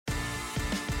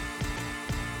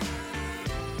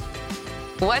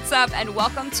What's up, and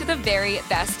welcome to the Very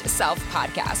Best Self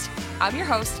podcast. I'm your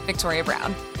host, Victoria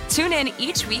Brown. Tune in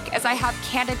each week as I have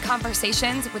candid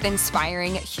conversations with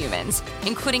inspiring humans,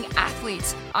 including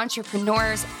athletes,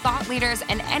 entrepreneurs, thought leaders,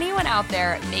 and anyone out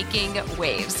there making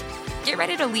waves. Get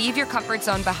ready to leave your comfort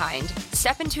zone behind,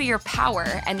 step into your power,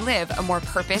 and live a more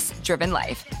purpose-driven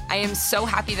life. I am so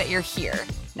happy that you're here.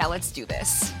 Now let's do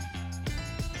this.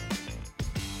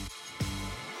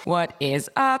 What is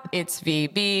up? It's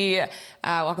VB.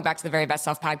 Welcome back to the Very Best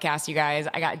Self podcast, you guys.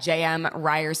 I got JM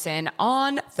Ryerson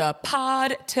on the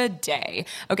pod today.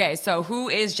 Okay, so who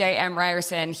is JM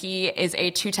Ryerson? He is a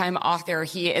two-time author.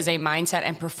 He is a mindset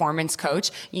and performance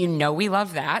coach. You know we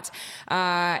love that.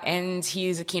 And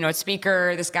he's a keynote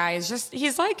speaker. This guy is just,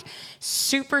 he's like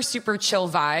super, super chill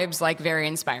vibes, like very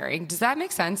inspiring. Does that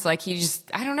make sense? Like he just,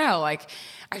 I don't know, like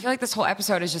I feel like this whole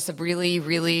episode is just really,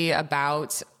 really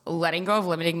about letting go of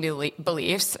limiting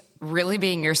beliefs, really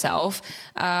being yourself.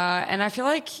 And I feel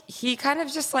like he kind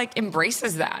of just like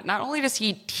embraces that. Not only does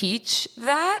he teach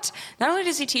that, not only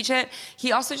does he teach it,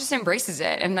 he also just embraces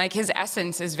it. And like his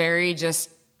essence is very just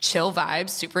chill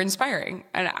vibes, super inspiring.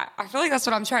 And I feel like that's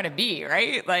what I'm trying to be,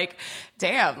 right? Like,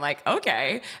 damn, like,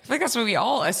 okay. I feel like that's what we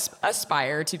all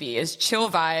aspire to be, is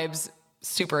chill vibes,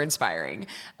 super inspiring.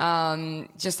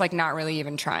 Just like not really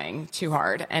even trying too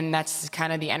hard. And that's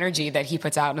kind of the energy that he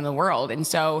puts out in the world. And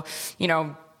so, you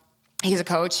know, he's a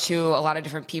coach to a lot of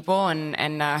different people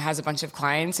and has a bunch of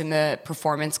clients in the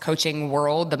performance coaching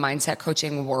world, the mindset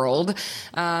coaching world,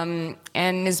 and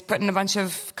is putting a bunch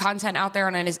of content out there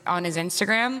on his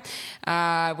Instagram,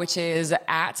 which is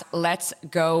at Let's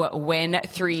Go Win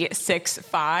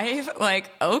 365. Like,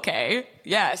 okay.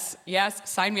 Yes,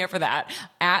 sign me up for that.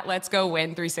 At Let's Go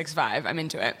Win 365. I'm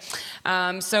into it.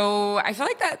 So I feel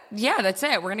like that's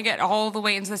it. We're going to get all the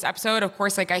way into this episode. Of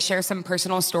course, like I share some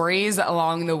personal stories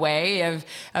along the way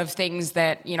of things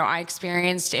that, you know, I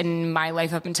experienced in my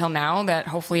life up until now that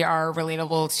hopefully are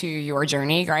relatable to your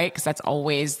journey, right? Because that's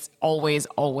always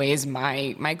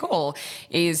my goal,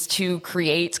 is to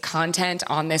create content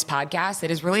on this podcast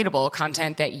that is relatable,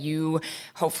 content that you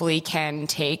hopefully can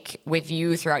take with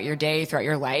you throughout your day, throughout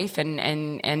your life,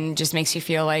 and just makes you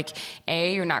feel like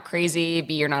A, you're not crazy,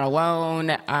 B, you're not alone,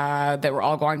 that we're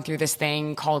all going through this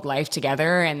thing called life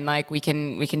together, and like we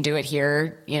can do it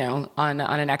here, you know, on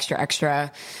an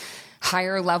extra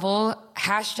higher level,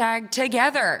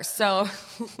 #together. So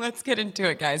let's get into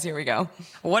it, guys. Here we go.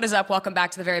 What is up? Welcome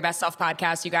back to the Very Best Self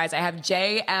podcast. You guys, I have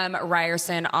JM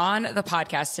Ryerson on the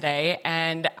podcast today.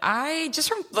 And just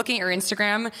from looking at your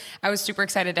Instagram, I was super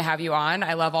excited to have you on.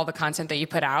 I love all the content that you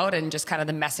put out and just kind of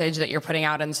the message that you're putting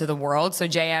out into the world. So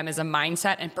JM is a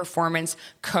mindset and performance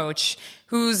coach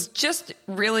who's just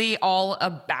really all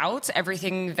about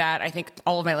everything that I think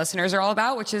all of my listeners are all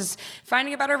about, which is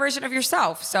finding a better version of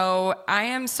yourself. So I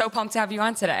am so pumped to have you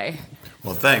on today.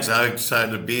 Well, thanks. I'm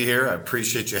excited to be here. I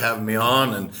appreciate you having me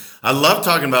on. And I love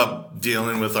talking about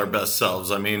dealing with our best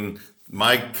selves. I mean,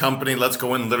 my company, Let's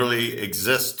Go In, literally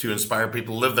exists to inspire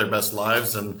people to live their best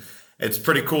lives. And it's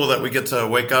pretty cool that we get to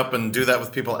wake up and do that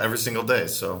with people every single day.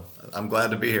 So I'm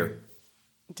glad to be here.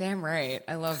 Damn right.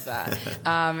 I love that.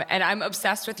 And I'm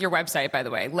obsessed with your website, by the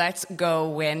way,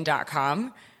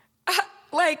 letsgowin.com.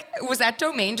 Like, was that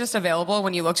domain just available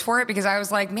when you looked for it? Because I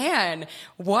was like, man,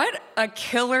 what a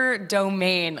killer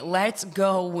domain,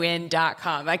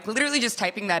 letsgowin.com. Like, literally just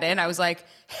typing that in, I was like,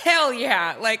 hell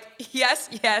yeah. Like, yes.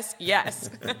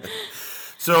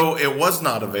 So it was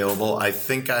not available. I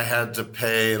think I had to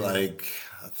pay like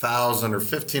 $1,000 or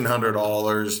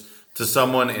 $1,500 to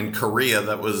someone in Korea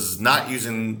that was not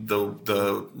using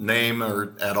the name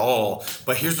or at all.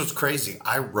 But here's what's crazy.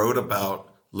 I wrote about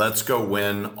Let's Go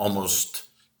Win almost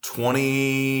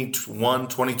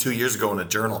 22 years ago in a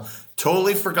journal.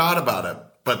 Totally forgot about it.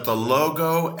 But the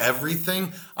logo,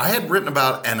 everything, I had written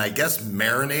about and I guess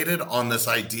marinated on this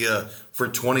idea for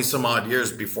 20 some odd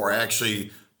years before I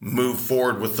actually moved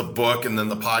forward with the book and then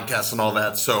the podcast and all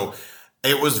that. So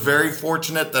it was very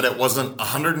fortunate that it wasn't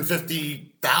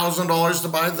 $150,000 to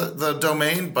buy the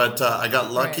domain, but I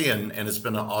got lucky, right. and it's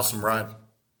been an awesome ride.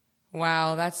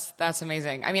 Wow, that's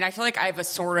amazing. I mean, I feel like I have a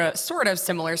sort of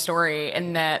similar story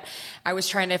in that I was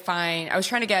trying to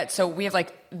get, so we have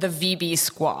like the VB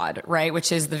squad, right?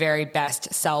 Which is the Very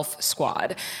Best Self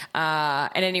squad.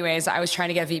 And anyways, I was trying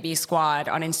to get VB squad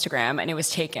on Instagram and it was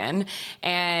taken,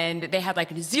 and they had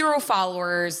like 0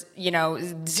 followers,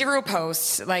 0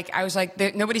 posts. Like I was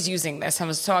like, nobody's using this.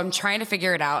 So I'm trying to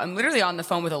figure it out. I'm literally on the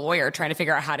phone with a lawyer trying to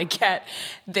figure out how to get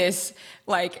this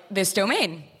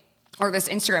domain. or this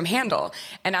Instagram handle.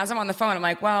 And as I'm on the phone, I'm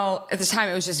like, well, at the time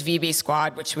it was just VB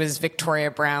Squad, which was Victoria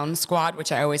Brown Squad,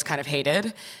 which I always kind of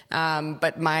hated.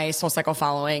 But my SoulCycle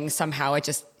following, somehow it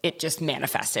just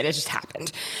manifested. It just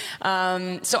happened.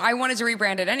 So I wanted to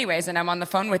rebrand it anyways. And I'm on the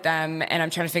phone with them and I'm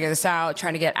trying to figure this out,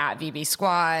 trying to get at VB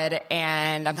Squad.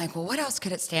 And I'm like, well, what else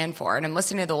could it stand for? And I'm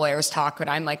listening to the lawyers talk, but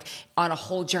I'm like on a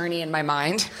whole journey in my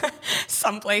mind,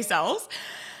 someplace else.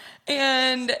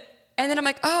 And then I'm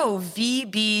like, oh,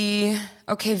 VBS,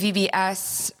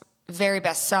 very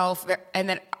best self. And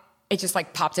then it just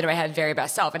like popped into my head, very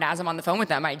best self. And as I'm on the phone with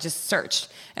them, I just searched.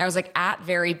 And I was like, at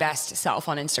very best self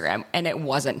on Instagram. And it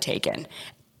wasn't taken.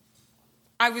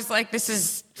 I was like, this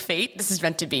is fate. This is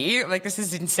meant to be. Like, this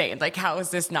is insane. Like, how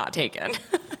is this not taken?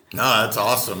 No, that's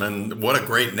awesome. And what a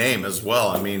great name as well.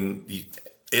 I mean,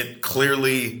 it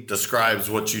clearly describes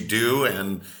what you do,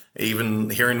 and even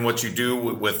hearing what you do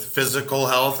with physical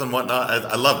health and whatnot.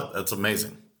 I love it. That's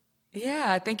amazing.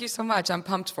 Yeah, thank you so much. I'm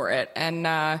pumped for it. And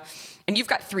you've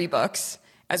got 3 books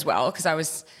as well,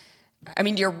 because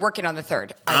you're working on the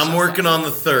third. I'm working on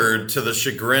the third, to the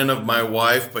chagrin of my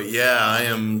wife, but yeah, I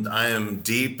am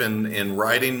deep in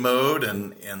writing mode,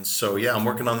 and so yeah, I'm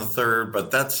working on the third.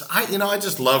 But I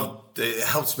just love, it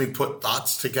helps me put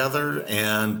thoughts together,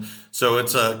 and so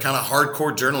it's a kind of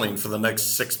hardcore journaling for the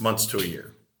next 6 months to a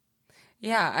year.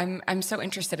 Yeah, I'm so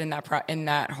interested in that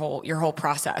your whole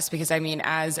process, because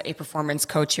as a performance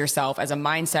coach yourself, as a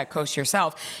mindset coach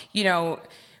yourself,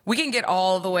 we can get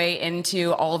all the way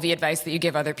into all the advice that you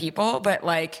give other people, but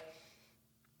like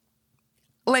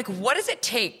what does it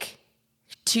take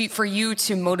for you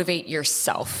to motivate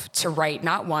yourself to write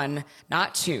not 1,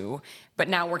 not 2, but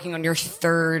now working on your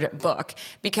 3rd book?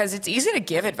 Because it's easy to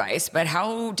give advice, but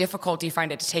how difficult do you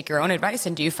find it to take your own advice?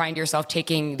 And do you find yourself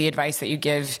taking the advice that you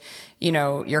give,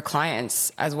 your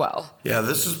clients as well? Yeah,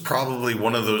 this is probably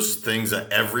one of those things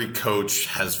that every coach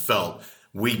has felt.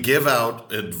 We give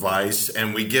out advice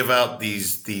and we give out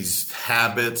these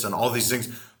habits and all these things.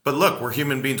 But look, we're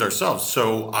human beings ourselves.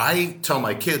 So I tell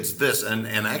my kids this, and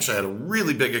actually I had a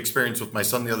really big experience with my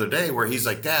son the other day where he's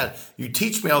like, Dad, you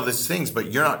teach me all these things,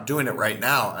 but you're not doing it right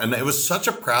now. And it was such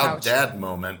a proud Ouch. Dad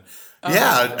moment.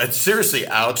 Yeah, it's seriously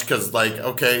ouch, because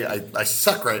okay, I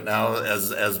suck right now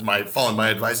as following my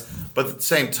advice. But at the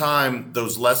same time,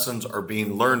 those lessons are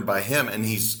being learned by him, and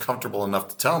he's comfortable enough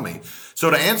to tell me. So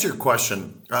to answer your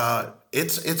question,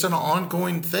 it's an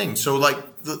ongoing thing. So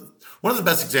one of the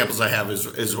best examples I have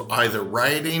is either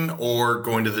writing or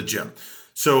going to the gym.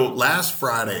 So last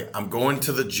Friday, I'm going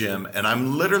to the gym, and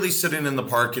I'm literally sitting in the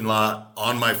parking lot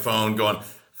on my phone going,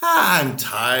 I'm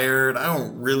tired. I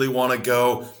don't really want to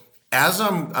go. As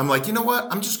I'm like, you know what?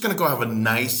 I'm just going to go have a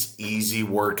nice, easy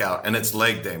workout. And it's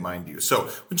leg day, mind you. So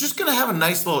we're just going to have a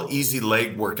nice little easy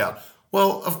leg workout.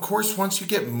 Well, of course, once you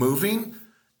get moving,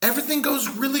 everything goes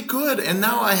really good. And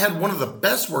now I had one of the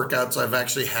best workouts I've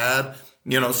actually had,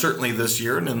 certainly this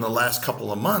year and in the last couple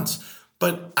of months.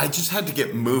 But I just had to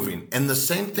get moving. And the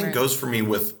same thing Right. goes for me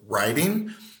with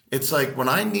writing. It's like when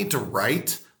I need to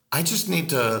write, I just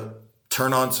need to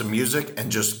turn on some music and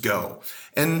just go.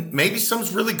 And maybe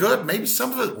some's really good. Maybe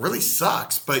some of it really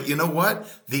sucks. But you know what?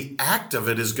 The act of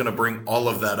it is going to bring all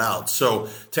of that out. So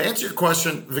to answer your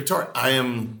question, Victoria, I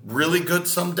am really good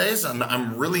some days and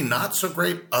I'm really not so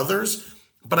great others.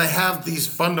 But I have these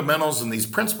fundamentals and these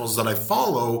principles that I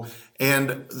follow.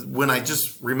 And when I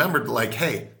just remembered,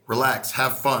 hey, relax,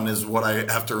 have fun is what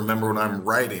I have to remember when I'm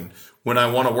writing. When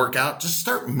I want to work out, just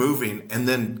start moving and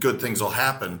then good things will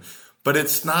happen. But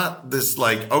it's not this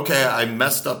okay, I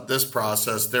messed up this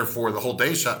process, therefore the whole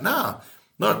day shot. Nah,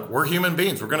 look, we're human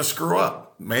beings. We're going to screw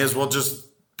up. May as well just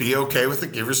be okay with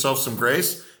it. Give yourself some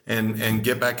grace and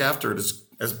get back after it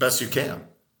as best you can.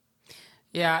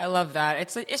 Yeah, I love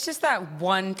that. It's just that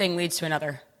one thing leads to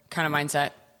another kind of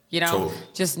mindset. Totally.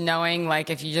 Just knowing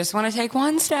if you just want to take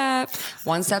one step's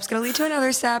going to lead to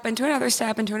another step and to another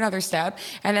step and to another step.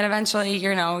 And then eventually,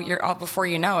 you're all, before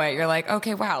you know it, you're like,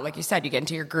 okay, wow. Like you said, you get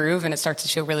into your groove and it starts to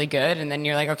feel really good. And then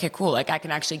you're like, okay, cool. I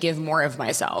can actually give more of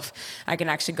myself. I can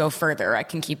actually go further. I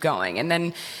can keep going. And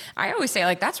then I always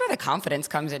say that's where the confidence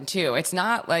comes in too. It's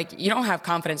not you don't have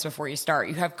confidence before you start.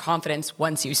 You have confidence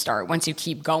once you start, once you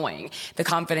keep going. The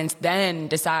confidence then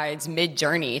decides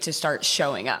mid-journey to start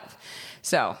showing up.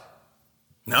 So.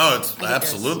 No, it's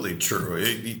absolutely true.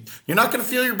 You're not going to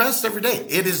feel your best every day.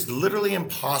 It is literally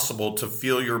impossible to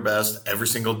feel your best every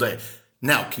single day.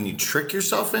 Now, can you trick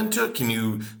yourself into it? Can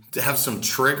you have some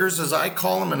triggers, as I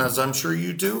call them, and as I'm sure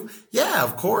you do? Yeah,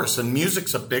 of course. And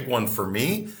music's a big one for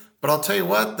me. But I'll tell you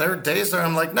what, there are days where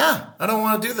I'm like, nah, I don't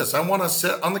want to do this. I want to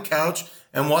sit on the couch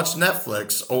and watch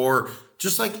Netflix or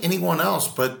just like anyone else.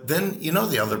 But then,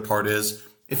 the other part is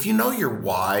if you know your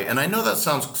why, and I know that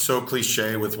sounds so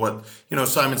cliche with what,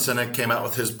 Simon Sinek came out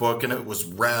with his book and it was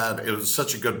rad. It was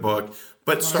such a good book,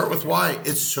 but start with why.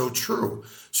 It's so true.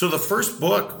 So the first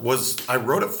book I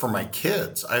wrote it for my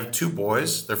kids. I have 2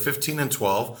 boys. They're 15 and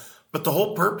 12. But the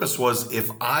whole purpose was if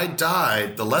I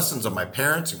died, the lessons of my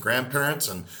parents and grandparents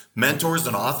and mentors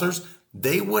and authors,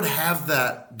 they would have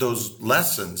those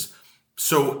lessons.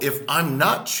 So if I'm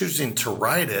not choosing to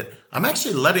write it, I'm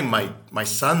actually letting my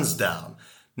sons down.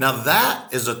 Now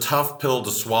that is a tough pill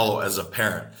to swallow as a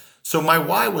parent. So my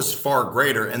why was far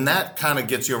greater, and that kind of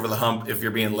gets you over the hump if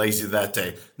you're being lazy that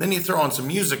day. Then you throw on some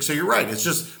music. So you're right. It's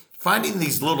just finding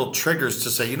these little triggers to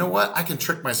say, you know what, I can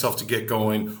trick myself to get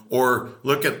going, or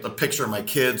look at the picture of my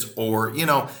kids, or,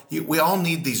 we all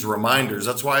need these reminders.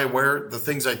 That's why I wear the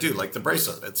things I do, like the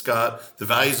bracelet. It's got the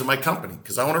values of my company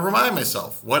because I want to remind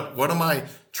myself, what am I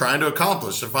trying to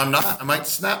accomplish? If I'm not, I might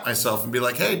snap myself and be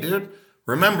like, hey, dude,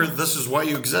 remember, this is why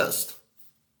you exist.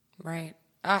 Right.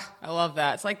 I love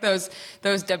that. It's like those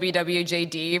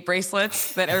WWJD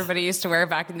bracelets that everybody used to wear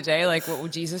back in the day, like what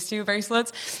would Jesus do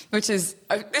bracelets, which is,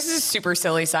 this is a super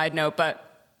silly side note,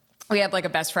 but we had like a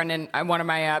best friend, and one of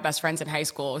my best friends in high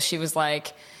school, she was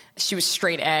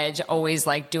straight edge, always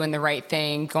like doing the right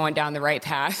thing, going down the right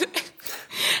path.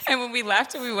 And when we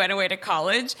left and we went away to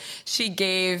college,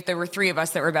 there were 3 of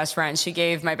us that were best friends. She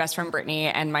gave my best friend Brittany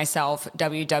and myself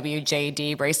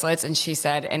WWJD bracelets. And she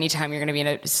said, anytime you're going to be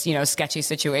in a, sketchy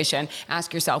situation,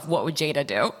 ask yourself, what would Jada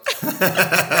do?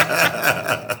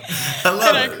 I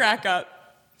love it. I crack up.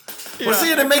 Well,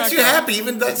 see, and it makes you happy.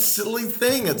 Even that silly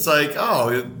thing. It's like,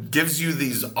 it gives you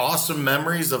these awesome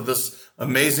memories of this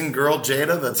amazing girl,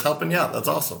 Jada, that's helping you out. That's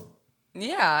awesome.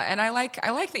 Yeah, and I like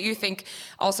that you think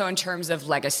also in terms of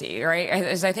legacy, right?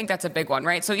 As I think that's a big one,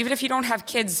 right? So even if you don't have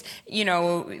kids,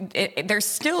 there's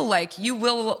still like you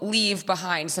will leave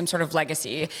behind some sort of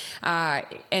legacy,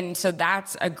 and so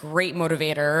that's a great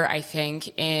motivator, I think,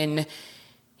 in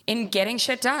getting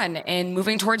shit done and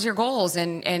moving towards your goals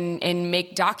and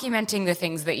documenting the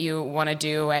things that you want to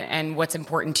do and what's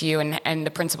important to you and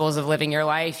the principles of living your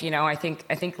life. I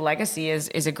think legacy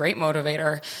is a great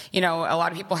motivator. A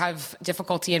lot of people have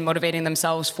difficulty in motivating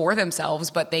themselves for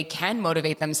themselves, but they can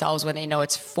motivate themselves when they know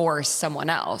it's for someone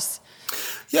else.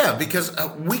 Yeah, because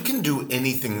we can do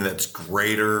anything that's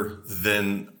greater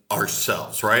than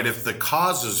ourselves, right? If the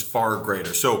cause is far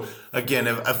greater. So again,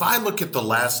 if I look at the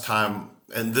last time,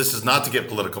 and this is not to get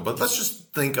political, but let's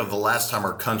just think of the last time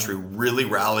our country really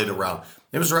rallied around.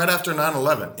 It was right after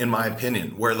 9/11, in my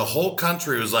opinion, where the whole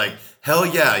country was like, hell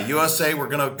yeah, USA, we're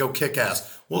going to go kick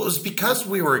ass. Well, it was because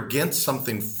we were against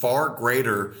something far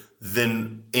greater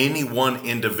than any one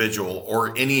individual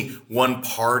or any one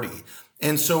party.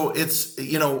 And so it's,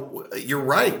 you're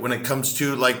right when it comes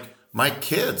to like my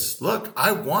kids. Look,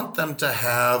 I want them to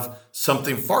have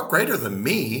something far greater than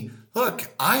me. Look,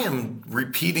 I am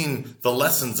repeating the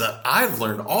lessons that I've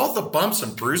learned, all the bumps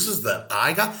and bruises that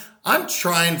I got. I'm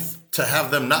trying to have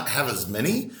them not have as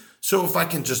many. So if I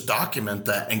can just document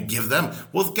that and give them,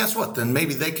 well, guess what? Then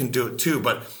maybe they can do it too.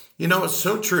 But it's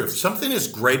so true. If something is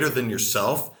greater than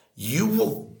yourself, you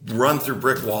will run through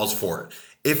brick walls for it.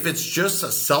 If it's just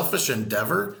a selfish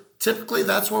endeavor, typically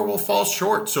that's where we'll fall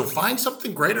short. So find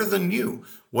something greater than you,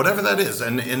 whatever that is.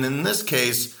 And in this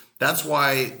case, that's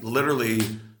why literally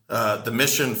the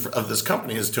mission of this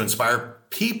company is to inspire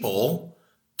people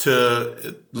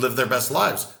to live their best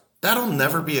lives. That'll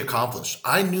never be accomplished.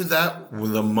 I knew that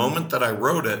the moment that I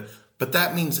wrote it, but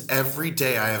that means every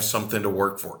day I have something to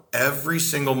work for. Every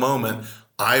single moment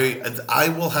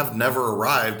I will have never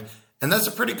arrived. And that's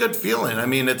a pretty good feeling. I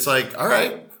mean, it's like, all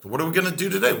right, what are we going to do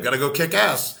today? We got to go kick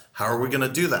ass. How are we going to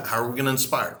do that? How are we going to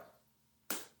inspire?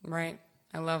 Right.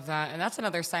 I love that. And that's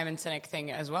another Simon Sinek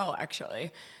thing as well,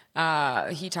 actually.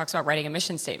 He talks about writing a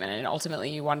mission statement, and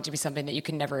ultimately you want it to be something that you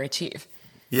can never achieve.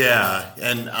 Yeah,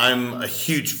 and I'm a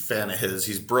huge fan of his.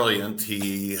 He's brilliant.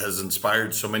 He has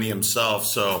inspired so many himself.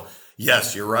 So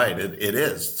yes, you're right. It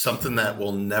is something that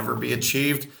will never be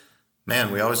achieved.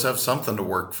 Man, we always have something to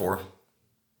work for.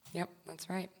 Yep, that's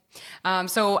right.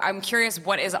 So I'm curious,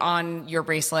 what is on your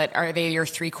bracelet? Are they your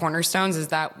 3 cornerstones? Is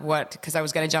that what, because I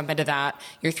was going to jump into that,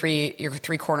 your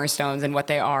three cornerstones and what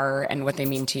they are and what they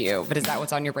mean to you. But is that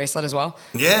what's on your bracelet as well?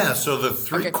 Yeah. So the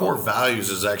 3 core values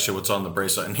is actually what's on the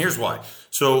bracelet. And here's why.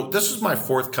 So this is my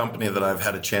 4th company that I've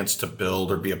had a chance to build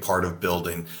or be a part of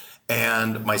building.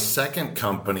 And my 2nd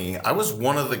company, I was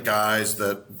one of the guys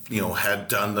that, had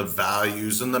done the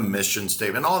values and the mission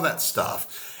statement, all that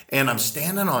stuff. And I'm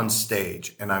standing on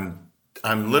stage and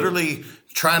I'm literally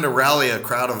trying to rally a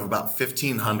crowd of about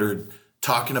 1,500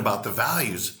 talking about the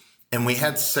values. And we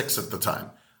had 6 at the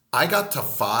time. I got to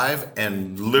 5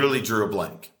 and literally drew a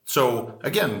blank. So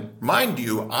again, mind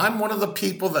you, I'm one of the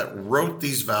people that wrote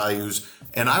these values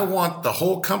and I want the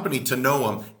whole company to know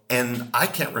them. And I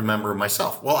can't remember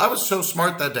myself. Well, I was so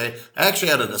smart that day. I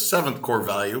actually added a 7th core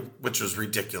value, which was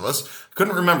ridiculous. I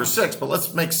couldn't remember 6, but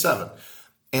let's make 7.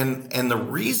 And the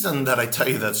reason that I tell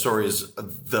you that story is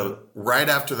right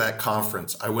after that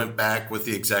conference, I went back with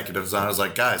the executives and I was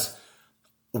like, guys,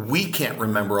 we can't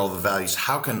remember all the values.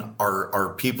 How can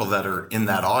our people that are in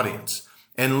that audience?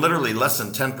 And literally less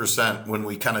than 10% when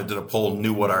we kind of did a poll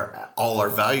knew what all our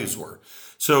values were.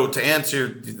 So to answer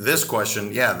this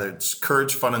question, yeah, that's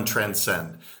courage, fun, and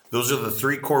transcend. Those are the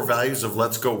 3 core values of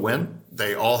Let's Go Win.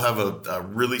 They all have a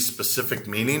really specific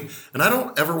meaning, and I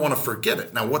don't ever want to forget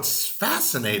it. Now, what's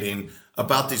fascinating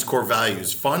about these core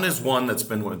values, fun is one that's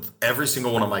been with every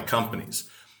single one of my companies.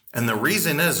 And the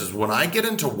reason is when I get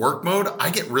into work mode,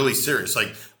 I get really serious.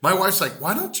 Like my wife's like,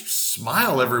 why don't you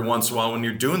smile every once in a while when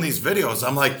you're doing these videos?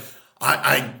 I'm like,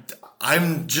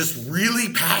 I'm just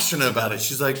really passionate about it.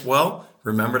 She's like, well,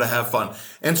 remember to have fun.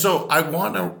 And so I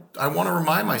want to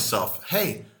remind myself,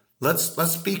 hey,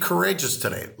 let's be courageous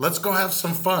today. Let's go have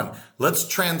some fun. Let's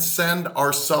transcend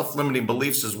our self-limiting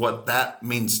beliefs is what that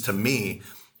means to me.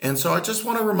 And so I just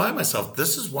want to remind myself,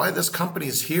 this is why this company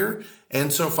is here.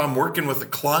 And so if I'm working with a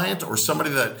client or somebody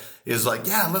that is like,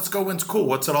 yeah, Let's Go Win's cool.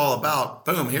 What's it all about?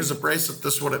 Boom, here's a bracelet.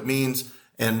 This is what it means.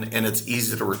 And it's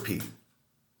easy to repeat.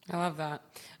 I love that.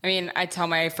 I mean, I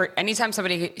tell anytime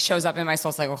somebody shows up in my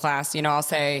Soul Cycle class, I'll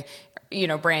say,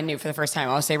 brand new for the first time,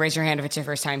 I'll say, raise your hand if it's your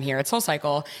first time here at Soul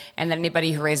Cycle. And then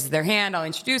anybody who raises their hand, I'll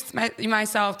introduce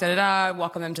myself,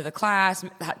 welcome them to the class,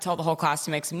 tell the whole class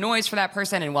to make some noise for that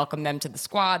person and welcome them to the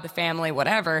squad, the family,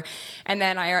 whatever. And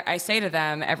then I say to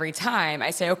them every time, I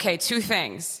say, okay, 2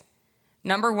 things.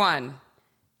 Number 1,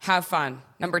 have fun.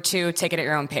 Number 2, take it at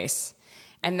your own pace.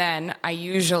 And then I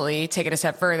usually take it a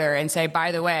step further and say,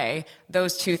 by the way,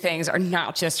 those 2 things are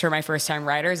not just for my first-time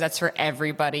riders. That's for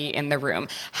everybody in the room.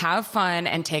 Have fun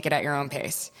and take it at your own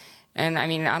pace. And I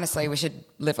mean, honestly, we should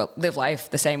live life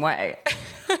the same way.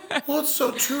 Well, it's so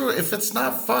true. If it's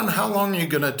not fun, how long are you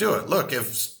going to do it? Look,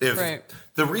 if right.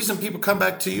 The reason people come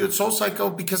back to you at Soul Cycle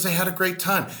because they had a great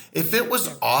time. If it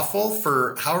was awful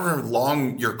for however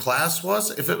long your class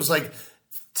was, if it was like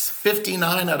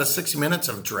 59 out of 60 minutes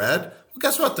of dread, well,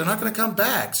 guess what? They're not going to come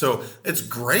back. So it's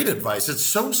great advice. It's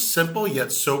so simple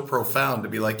yet so profound to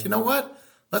be like, you know what?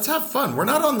 Let's have fun. We're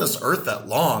not on this earth that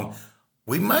long.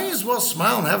 We might as well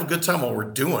smile and have a good time while we're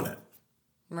doing it.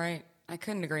 Right. I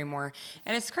couldn't agree more.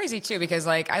 And it's crazy too, because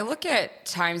like I look at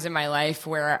times in my life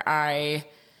where I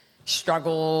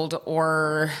struggled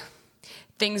or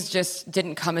things just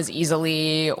didn't come as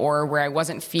easily, or where I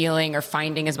wasn't feeling or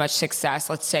finding as much success,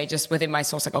 let's say just within my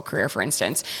Soul Cycle career, for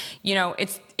instance.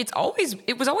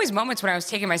 It was always moments when I was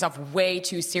taking myself way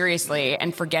too seriously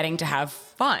and forgetting to have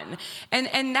fun.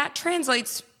 And that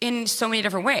translates in so many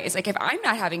different ways. Like if I'm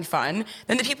not having fun,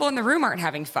 then the people in the room aren't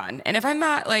having fun. And if I'm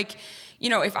not like,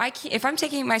 if I'm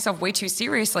taking myself way too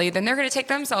seriously, then they're going to take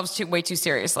themselves way too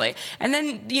seriously. And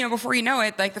then, before you know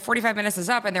it, like the 45 minutes is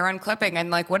up and they're unclipping and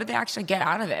like, what did they actually get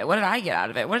out of it? What did I get out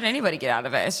of it? What did anybody get out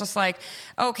of it? It's just like,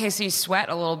 okay, so you sweat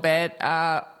a little bit.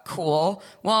 Cool.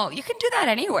 Well, you can do that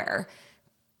anywhere.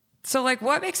 So like,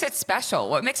 what makes it special?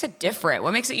 What makes it different?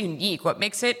 What makes it unique? What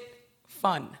makes it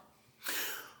fun?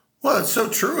 Well, it's so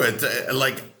true. It's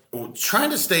like trying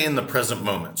to stay in the present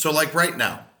moment. So like right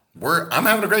now, I'm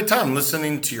having a great time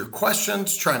listening to your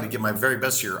questions, trying to give my very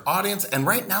best to your audience. And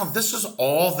right now, this is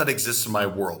all that exists in my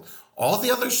world. All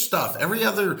the other stuff, every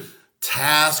other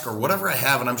task or whatever I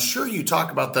have. And I'm sure you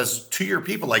talk about this to your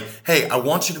people like, hey, I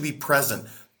want you to be present.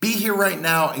 Be here right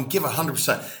now and give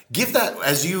 100%. Give that,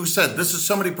 as you said, this is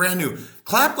somebody brand new.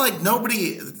 Clap like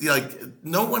nobody, like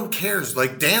no one cares.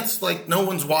 Like dance like no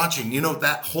one's watching.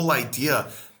 That whole idea.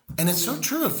 And it's so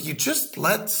true. If you just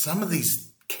let some of these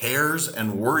cares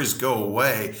and worries go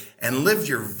away and live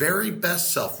your very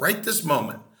best self right this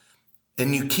moment,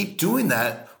 and you keep doing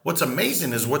that, what's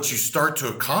amazing is what you start to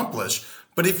accomplish.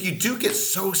 But if you do get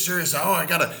so serious,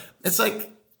 it's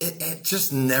like it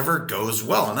just never goes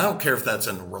well. And I don't care if that's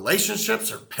in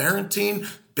relationships or parenting,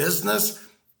 business.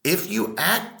 If you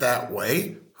act that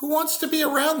way, who wants to be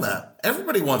around that?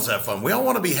 Everybody wants to have fun. We all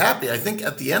want to be happy. I think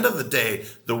at the end of the day,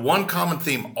 the one common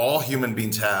theme all human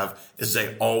beings have is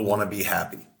they all want to be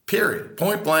happy. Period.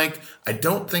 Point blank. I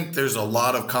don't think there's a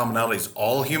lot of commonalities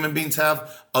all human beings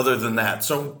have other than that.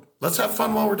 So let's have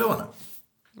fun while we're doing it.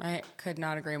 I could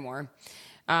not agree more.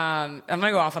 I'm going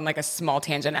to go off on like a small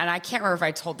tangent, and I can't remember if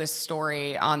I told this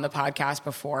story on the podcast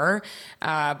before,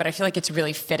 but I feel like it's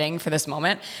really fitting for this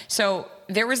moment. So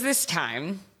there was this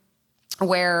time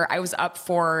where I was up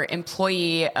for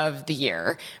Employee of the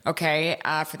Year, okay,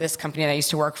 for this company that I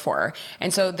used to work for.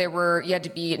 And so you had to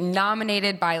be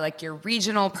nominated by like your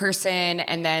regional person.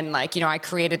 And then like, I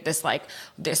created this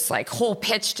whole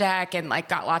pitch deck and like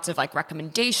got lots of like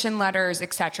recommendation letters,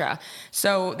 etc.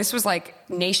 So this was like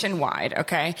nationwide,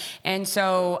 okay? And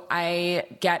so I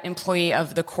get Employee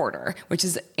of the Quarter, which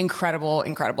is incredible,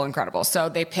 incredible, incredible. So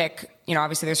they pick,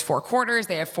 obviously there's 4 quarters,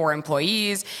 they have 4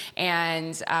 employees,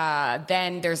 and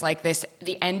then there's like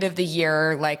the end of the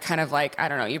year, like kind of like, I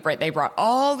don't know, they brought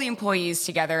all the employees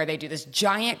together, they do this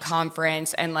giant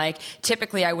conference, and like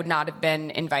typically I would not have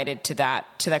been invited to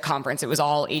that conference. It was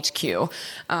all HQ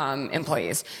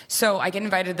employees. So I get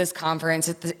invited to this conference.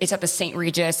 It's at the St.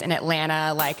 Regis in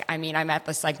Atlanta. Like, I mean, I'm at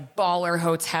this like baller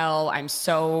hotel. I'm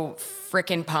so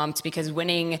freaking pumped because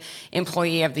winning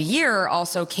Employee of the Year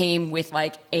also came with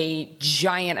like a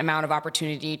giant amount of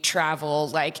opportunity, travel.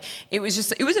 Like it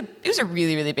was a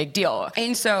really, really big deal.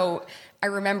 And so I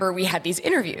remember we had these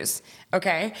interviews,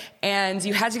 okay? And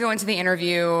you had to go into the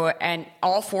interview, and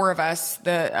all 4 of us,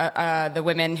 the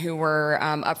women who were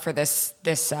up for this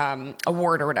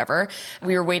award or whatever,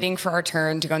 we were waiting for our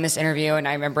turn to go in this interview. And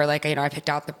I remember like, I picked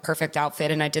out the perfect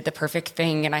outfit and I did the perfect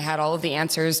thing, and I had all of the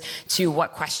answers to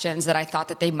what questions that I thought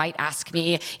that they might ask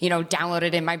me,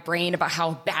 downloaded in my brain about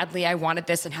how badly I wanted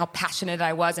this and how passionate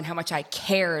I was and how much I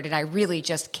cared, and I really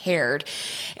just cared.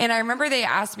 And I remember they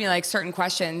asked me like certain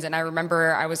questions, and I remember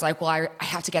I was like, well, I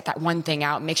have to get that one thing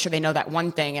out and make sure they know that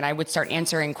one thing. And I would start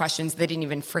answering questions they didn't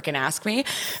even freaking ask me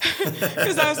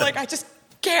because I was like, I just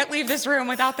can't leave this room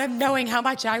without them knowing how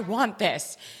much I want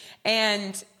this.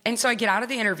 And so I get out of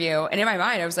the interview, and in my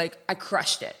mind, I was like, I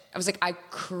crushed it. I was like, I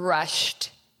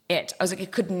crushed it. I was like,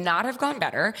 it could not have gone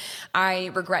better.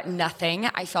 I regret nothing.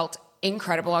 I felt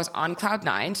incredible. I was on cloud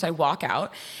 9. So I walk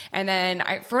out, and then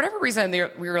for whatever reason,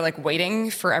 we were like waiting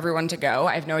for everyone to go.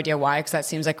 I have no idea why, because that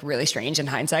seems like really strange in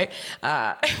hindsight.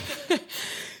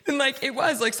 And like, it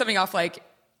was like something off, like,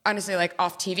 honestly, like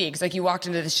off TV. Because like you walked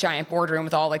into this giant boardroom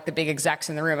with all like the big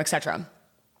execs in the room, etc.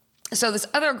 So this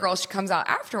other girl, she comes out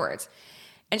afterwards,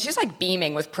 and she's like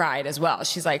beaming with pride as well.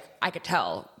 She's like, I could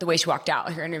tell the way she walked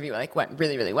out, her interview like went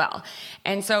really, really well.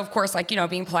 And so of course, like,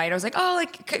 being polite, I was like, oh,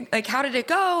 like, how did it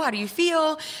go? How do you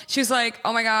feel? She was like,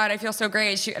 oh my God, I feel so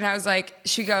great. And I was like,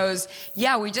 she goes,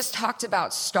 yeah, we just talked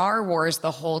about Star Wars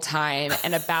the whole time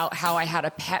and about how I had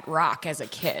a pet rock as a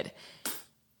kid.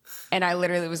 And I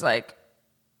literally was like,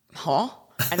 huh?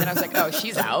 And then I was like, oh,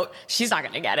 she's out. She's not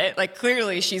going to get it. Like,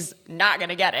 clearly she's not going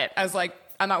to get it. I was like,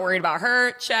 I'm not worried about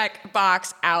her. Check,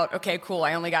 box, out. Okay, cool.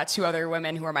 I only got 2 other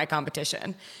women who are my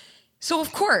competition. So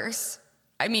of course,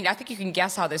 I think you can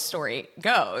guess how this story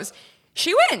goes.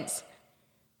 She wins.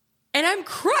 And I'm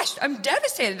crushed. I'm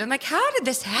devastated. I'm like, how did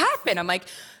this happen? I'm like,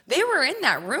 they were in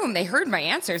that room. They heard my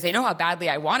answers. They know how badly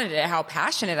I wanted it, how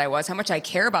passionate I was, how much I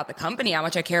care about the company, how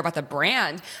much I care about the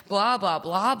brand, blah, blah,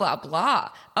 blah, blah, blah.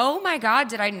 Oh my God,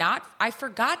 did I not? I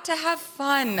forgot to have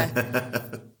fun.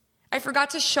 I forgot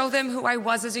to show them who I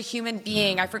was as a human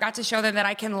being. I forgot to show them that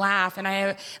I can laugh,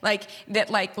 and that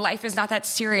life is not that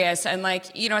serious. And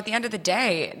at the end of the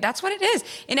day, that's what it is.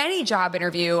 In any job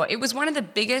interview, it was one of the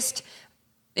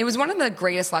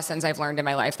greatest lessons I've learned in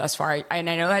my life thus far. And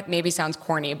I know that maybe sounds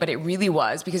corny, but it really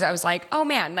was, because I was like, oh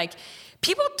man,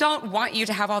 people don't want you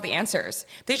to have all the answers.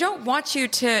 They don't want you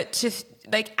to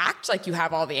act like you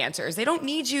have all the answers. They don't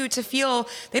need you to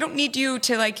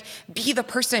be the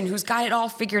person who's got it all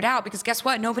figured out, because guess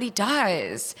what? Nobody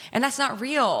does. And that's not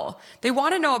real. They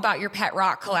want to know about your pet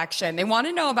rock collection. They want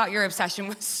to know about your obsession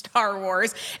with Star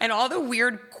Wars and all the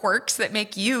weird quirks that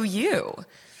make you, you.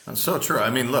 That's so true. I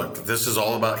mean, look, this is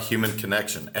all about human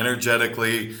connection.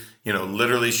 Energetically,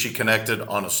 literally she connected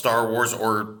on a Star Wars,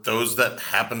 or those that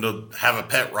happen to have a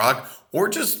pet rock, or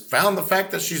just found the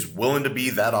fact that she's willing to be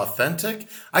that authentic.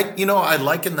 I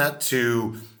liken that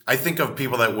to, I think of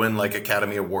people that win like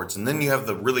Academy Awards, and then you have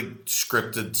the really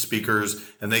scripted speakers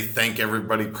and they thank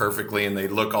everybody perfectly and they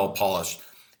look all polished.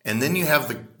 And then you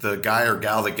have the guy or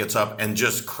gal that gets up and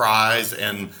just cries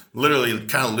and literally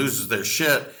kind of loses their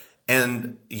shit.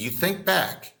 And you think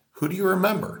back, who do you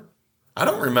remember? I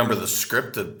don't remember the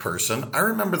scripted person. I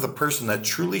remember the person that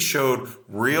truly showed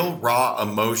real, raw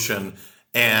emotion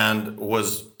and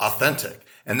was authentic.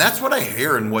 And that's what I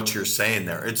hear in what you're saying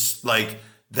there. It's like,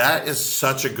 that is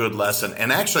such a good lesson.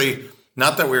 And actually,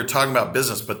 not that we were talking about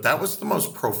business, but that was the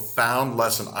most profound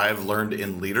lesson I've learned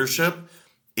in leadership,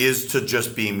 is to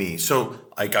just be me. So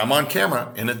I'm on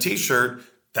camera in a t-shirt.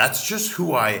 That's just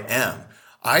who I am.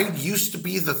 I used to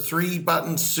be the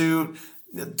 3-button suit,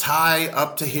 tie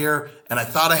up to here, and I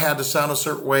thought I had to sound a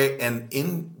certain way. And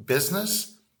in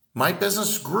business, my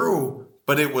business grew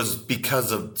but it was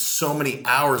because of so many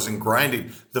hours and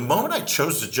grinding. The moment I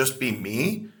chose to just be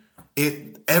me,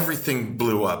 everything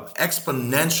blew up,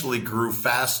 exponentially grew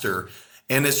faster.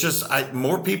 And it's just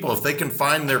more people, if they can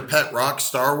find their pet rock,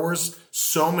 Star Wars,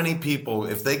 so many people,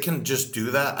 if they can just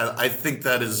do that, I think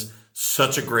that is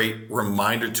such a great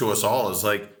reminder to us all, is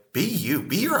like, be you,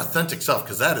 be your authentic self,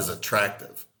 because that is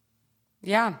attractive.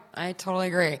 Yeah, I totally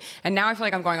agree. And now I feel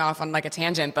like I'm going off on like a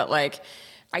tangent, but like,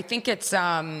 I think it's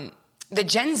the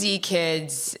Gen Z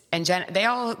kids and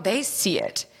they see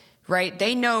it, right?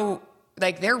 They know,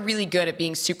 like, they're really good at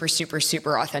being super, super,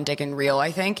 super authentic and real,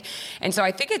 I think. And so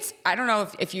I think I don't know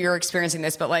if you're experiencing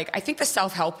this, but like, I think the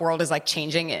self-help world is like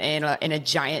changing in a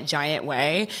giant, giant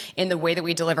way in the way that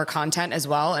we deliver content as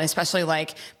well. And especially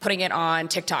like putting it on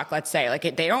TikTok, let's say, like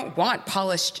they don't want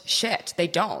polished shit. They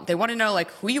don't. They want to know like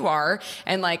who you are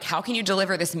and like, how can you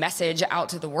deliver this message out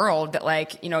to the world that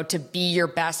like, to be your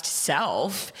best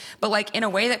self, but like in a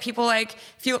way that people like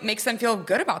makes them feel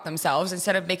good about themselves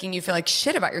instead of making you feel like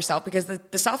shit about yourself, because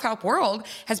the self-help world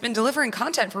has been delivering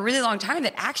content for a really long time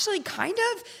that actually kind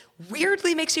of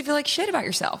weirdly makes you feel like shit about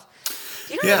yourself.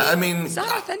 You know what I mean? It's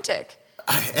not authentic.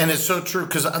 And it's so true,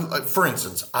 because, for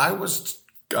instance,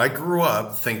 I grew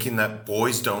up thinking that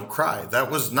boys don't cry.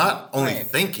 That was not only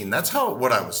thinking, that's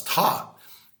what I was taught.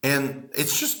 And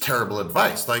it's just terrible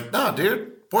advice. Like, nah,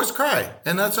 dude, boys cry,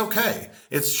 and that's okay.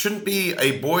 It shouldn't be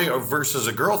a boy versus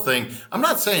a girl thing. I'm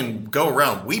not saying go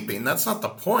around weeping. That's not the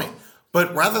point.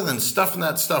 But rather than stuffing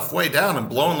that stuff way down and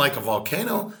blowing like a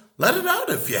volcano, let it out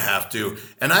if you have to.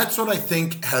 And that's what I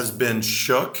think has been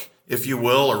shook, if you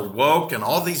will, or woke, and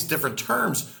all these different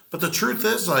terms. But the truth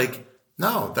is, like,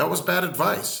 no, that was bad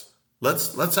advice.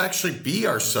 Let's actually be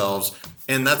ourselves.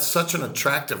 And that's such an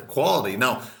attractive quality.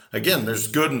 Now, again, there's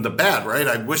good and the bad, right?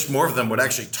 I wish more of them would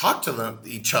actually talk to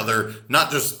each other,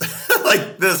 not just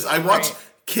like this. I watch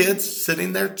kids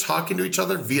sitting there talking to each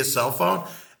other via cell phone.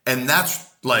 And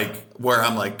that's like where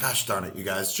I'm like, gosh darn it, you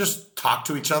guys, just talk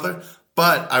to each other.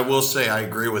 But I will say I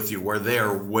agree with you, where they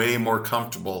are way more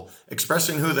comfortable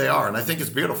expressing who they are. And I think it's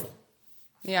beautiful.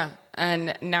 Yeah.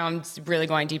 And now I'm really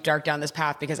going deep dark down this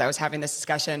path, because I was having this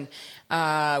discussion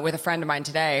with a friend of mine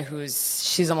today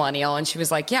she's a millennial, and she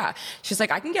was like, she's like,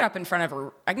 I can get up in front of a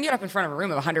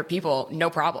room of 100 people,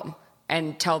 no problem,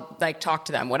 and talk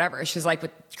to them, whatever. She's like,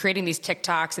 with creating these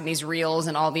TikToks and these reels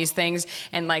and all these things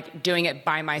and like doing it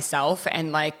by myself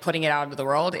and like putting it out into the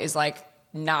world is like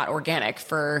not organic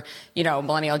for,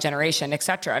 millennial generation, et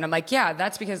cetera. And I'm like, yeah,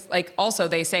 that's because like, also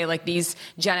they say like these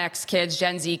Gen X kids,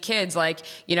 Gen Z kids, like,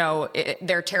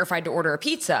 they're terrified to order a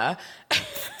pizza,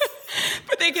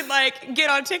 but they can like get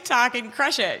on TikTok and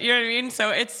crush it. You know what I mean?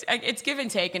 So it's give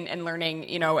and take and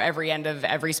learning, every end of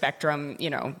every spectrum,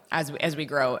 as we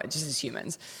grow just as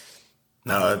humans.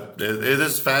 No, it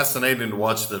is fascinating to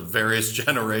watch the various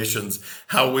generations,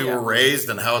 how we were raised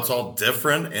and how it's all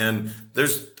different. And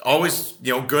there's always,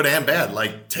 good and bad.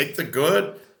 Like, take the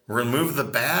good, remove the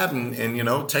bad, and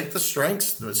take the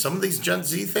strengths. Some of these Gen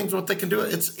Z things, what they can do,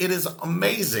 it is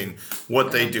amazing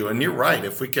what they do. And you're right.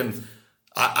 If we can,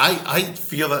 I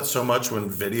feel that so much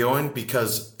when videoing,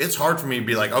 because it's hard for me to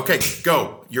be like, okay,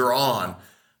 go, you're on.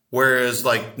 Whereas,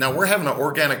 like, now we're having an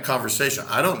organic conversation.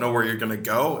 I don't know where you're going to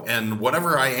go. And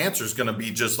whatever I answer is going to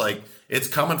be just like, it's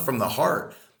coming from the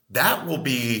heart. That will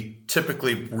be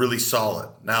typically really solid.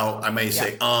 Now, I may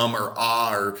say or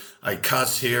ah, or I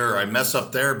cuss here, or I mess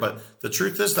up there. But the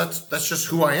truth is, that's just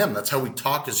who I am. That's how we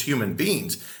talk as human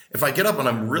beings. If I get up and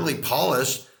I'm really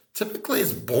polished, typically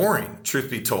it's boring, truth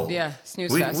be told. Yeah,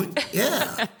 snooze fest.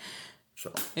 Yeah.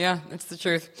 So. Yeah, it's the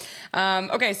truth.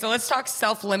 Okay, so let's talk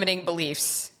self-limiting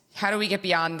beliefs. How do we get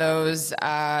beyond those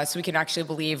so we can actually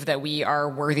believe that we are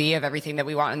worthy of everything that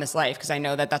we want in this life? Because I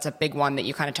know that that's a big one that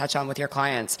you kind of touch on with your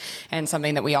clients and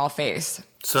something that we all face.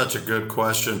 Such a good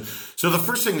question. So the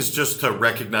first thing is just to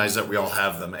recognize that we all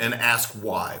have them and ask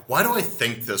why. Why do I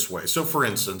think this way? So for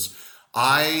instance,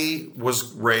 I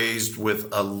was raised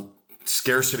with a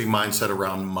scarcity mindset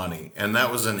around money, and that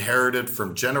was inherited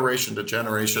from generation to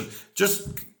generation. Just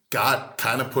got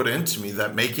kind of put into me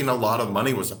that making a lot of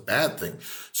money was a bad thing.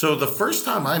 So the first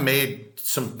time I made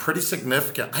some pretty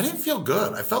significant, I didn't feel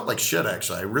good. I felt like shit,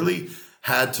 actually. I really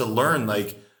had to learn,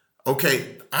 like,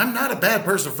 okay, I'm not a bad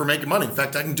person for making money. In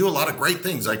fact, I can do a lot of great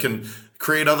things. I can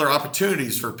create other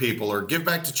opportunities for people or give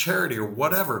back to charity or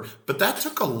whatever. But that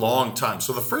took a long time.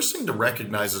 So the first thing to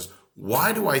recognize is,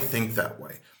 why do I think that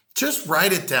way? Just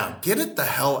write it down. Get it the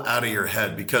hell out of your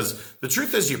head, because the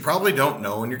truth is you probably don't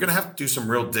know, and you're going to have to do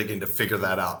some real digging to figure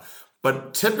that out.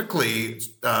 But typically,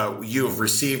 you have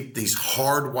received these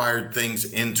hardwired things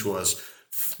into us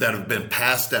that have been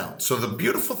passed down. So the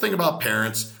beautiful thing about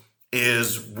parents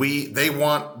is they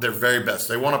want their very best.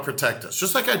 They want to protect us,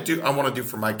 just like I want to do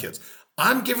for my kids.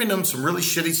 I'm giving them some really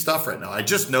shitty stuff right now. I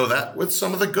just know that with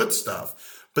some of the good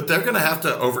stuff, but they're going to have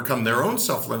to overcome their own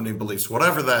self-limiting beliefs,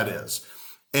 whatever that is.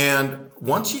 And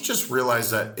once you just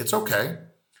realize that it's okay.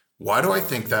 Why do I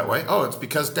think that way? Oh, it's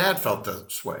because dad felt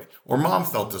this way or mom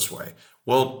felt this way.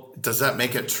 Well, does that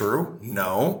make it true?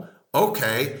 No.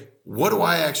 Okay. What do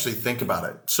I actually think about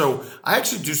it? So I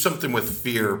actually do something with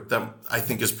fear that I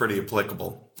think is pretty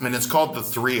applicable. And it's called the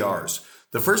 3 R's.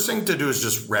 The first thing to do is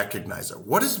just recognize it.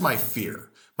 What is my fear?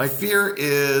 My fear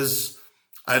is,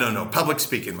 I don't know, public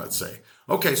speaking, let's say.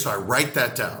 Okay, so I write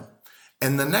that down.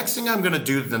 And the next thing I'm going to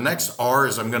do, the next R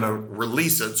is I'm going to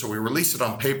release it. So we release it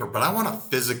on paper, but I want to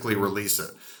physically release it.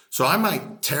 So I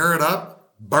might tear it up.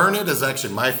 Burn it is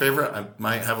actually my favorite. I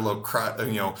might have a little cry,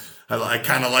 I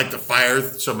kind of like the fire.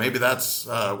 So maybe that's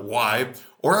why.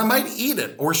 Or I might eat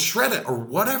it or shred it or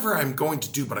whatever I'm going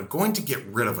to do, but I'm going to get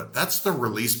rid of it. That's the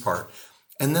release part.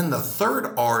 And then the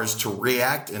third R is to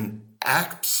react in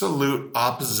absolute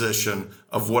opposition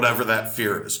of whatever that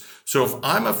fear is. So if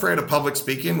I'm afraid of public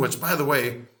speaking, which by the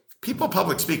way, people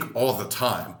public speak all the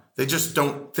time. They just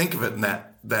don't think of it in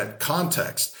that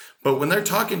context. But when they're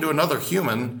talking to another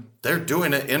human, they're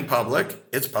doing it in public.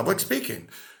 It's public speaking.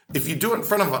 If you do it in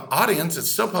front of an audience, it's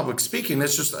still public speaking.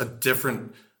 It's just a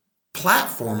different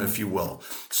platform, if you will.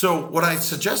 So what I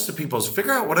suggest to people is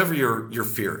figure out whatever your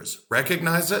fear is.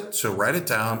 Recognize it. So write it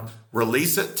down,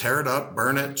 release it, tear it up,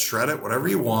 burn it, shred it, whatever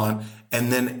you want.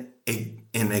 And then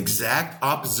in exact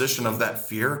opposition of that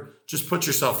fear, just put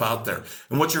yourself out there.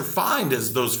 And what you'll find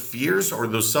is those fears or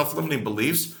those self-limiting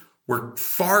beliefs were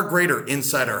far greater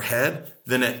inside our head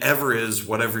than it ever is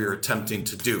whatever you're attempting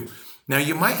to do. Now,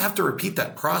 you might have to repeat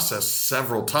that process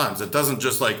several times. It doesn't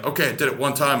just like, okay, I did it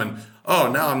one time and,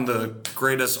 oh, now I'm the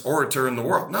greatest orator in the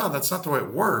world. No, that's not the way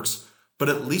it works. But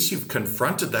at least you've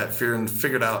confronted that fear and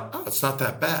figured out, oh, it's not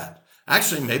that bad.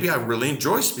 Actually, maybe I really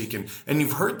enjoy speaking. And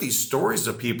you've heard these stories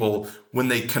of people when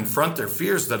they confront their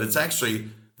fears that it's actually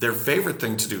their favorite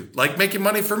thing to do, like making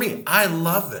money for me. I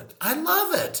love it. I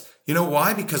love it. You know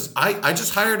why? Because I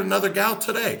just hired another gal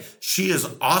today. She is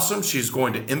awesome. She's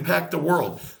going to impact the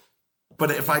world.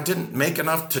 But if I didn't make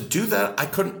enough to do that, I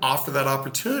couldn't offer that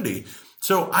opportunity.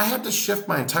 So I had to shift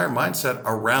my entire mindset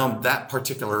around that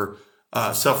particular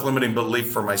self-limiting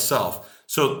belief for myself.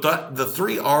 So the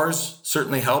 3 R's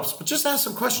certainly helps, but just ask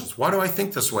some questions. Why do I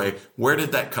think this way? Where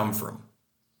did that come from?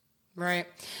 Right.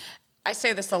 I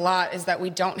say this a lot, is that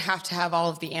we don't have to have all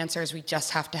of the answers. We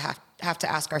just have to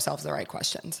ask ourselves the right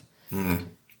questions.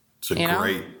 It's a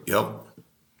great, yep.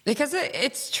 Because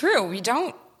it's true.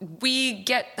 We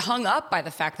get hung up by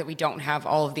the fact that we don't have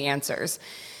all of the answers.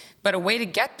 But a way to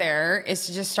get there is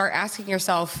to just start asking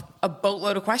yourself a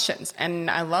boatload of questions. And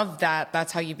I love that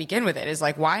that's how you begin with it, is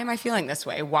like, why am I feeling this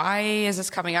way? Why is this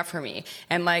coming up for me?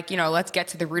 And let's get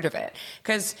to the root of it.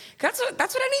 Because that's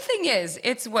what anything is.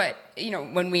 It's what,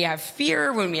 when we have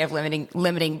fear, when we have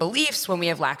limiting beliefs, when we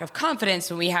have lack of confidence,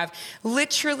 when we have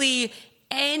literally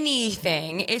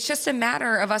anything, it's just a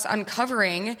matter of us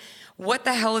uncovering what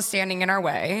the hell is standing in our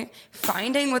way,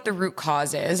 finding what the root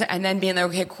cause is, and then being like,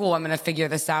 okay, cool, I'm going to figure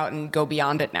this out and go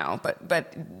beyond it now.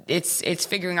 But it's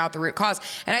figuring out the root cause.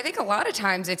 And I think a lot of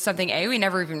times it's something, A, we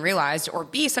never even realized, or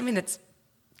B, something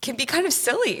can be kind of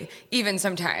silly even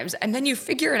sometimes. And then you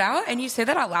figure it out and you say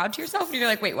that out loud to yourself and you're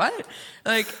like, wait, what?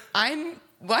 Like,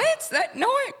 what?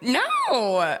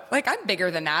 No. Like, I'm bigger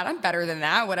than that. I'm better than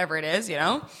that, whatever it is,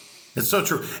 It's so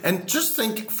true. And just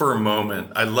think for a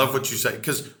moment, I love what you said,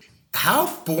 because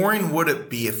how boring would it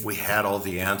be if we had all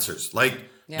the answers?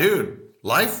 Dude,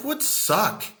 life would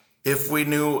suck if we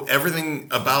knew everything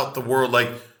about the world. Like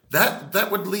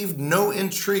that would leave no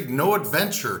intrigue, no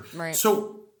adventure. Right.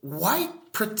 So why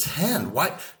pretend?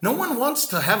 Why? No one wants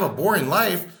to have a boring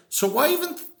life. So why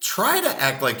even try to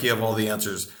act like you have all the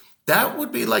answers? That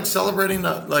would be like celebrating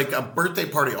a birthday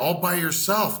party all by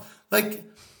yourself. Like,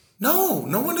 no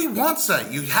one wants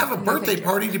that. You have a birthday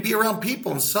party to be around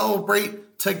people and celebrate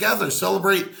together,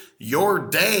 celebrate your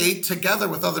day together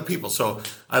with other people. So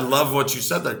I love what you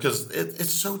said there, because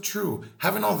it's so true.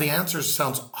 Having all the answers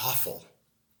sounds awful.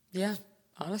 Yeah,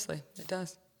 honestly, it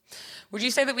does. Would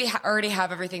you say that we already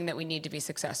have everything that we need to be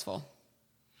successful?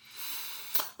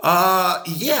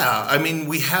 Yeah. I mean,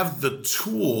 we have the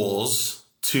tools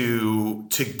to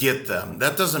get them.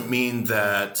 That doesn't mean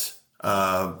that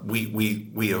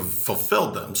we have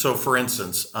fulfilled them. So for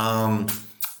instance,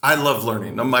 I love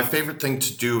learning. Now, my favorite thing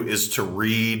to do is to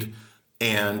read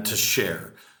and to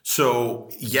share. So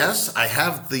yes, I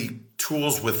have the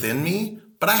tools within me,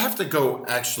 but I have to go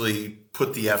actually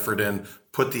put the effort in,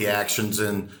 put the actions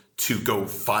in to go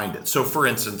find it. So for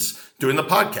instance, doing the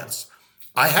podcast,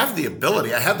 I had the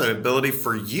ability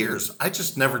for years. I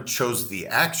just never chose the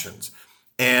actions.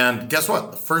 And guess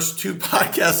what? The first 2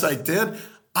 podcasts I did,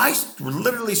 I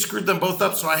literally screwed them both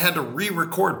up. So I had to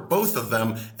re-record both of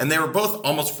them. And they were both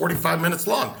almost 45 minutes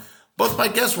long. Both my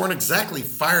guests weren't exactly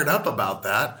fired up about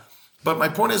that. But my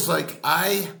point is, like,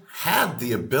 I had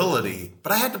the ability,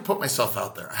 but I had to put myself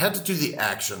out there. I had to do the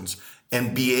actions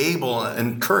and be able,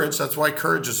 and courage. That's why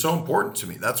courage is so important to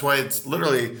me. That's why it's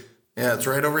literally, it's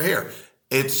right over here.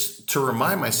 It's to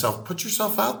remind myself, put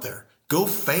yourself out there, go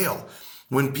fail.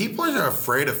 When people are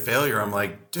afraid of failure, I'm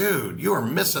like, dude, you are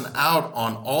missing out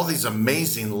on all these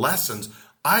amazing lessons.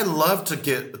 I love to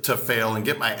get to fail and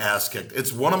get my ass kicked.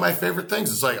 It's one of my favorite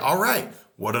things. It's like, all right,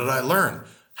 what did I learn?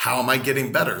 How am I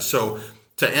getting better? So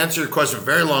to answer your question,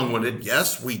 very long-winded,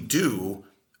 yes, we do,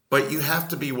 but you have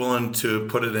to be willing to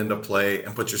put it into play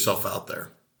and put yourself out there.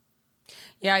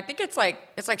 Yeah, I think it's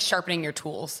like sharpening your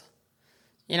tools.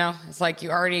 You know, it's like you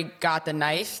already got the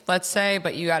knife, let's say,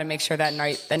 but you got to make sure that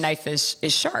the knife is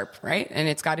sharp, right? And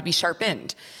it's got to be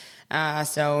sharpened.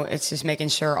 So it's just making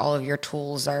sure all of your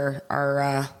tools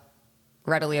are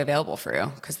readily available for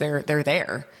you because they're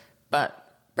there,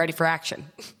 but ready for action.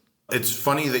 It's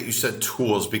funny that you said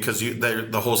tools because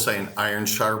the whole saying iron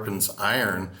sharpens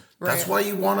iron. Right. That's why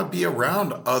you want to be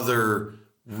around other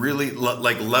really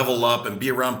like level up and be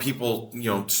around people,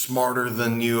 smarter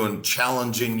than you and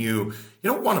challenging you. You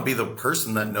don't want to be the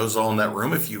person that knows all in that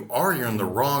room. If you are, you're in the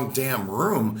wrong damn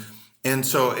room. And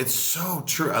so it's so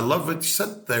true. I love what you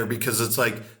said there because it's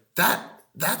like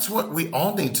that's what we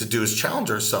all need to do is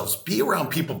challenge ourselves, be around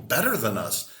people better than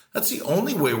us. That's the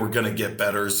only way we're going to get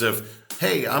better is if,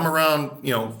 hey, I'm around,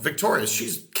 Victoria.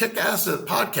 She's kick-ass at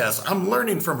podcasts. I'm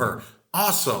learning from her.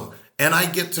 Awesome. And I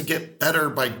get to get better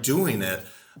by doing it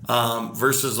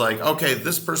versus like, okay,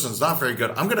 this person's not very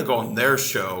good. I'm going to go on their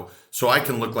show so I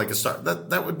can look like a star.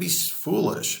 That would be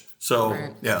foolish. So,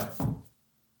 right. Yeah.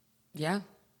 Yeah.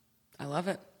 I love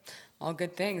it. All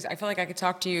good things. I feel like I could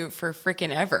talk to you for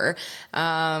freaking ever.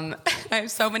 I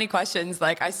have so many questions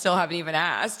like I still haven't even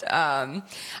asked. I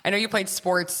know you played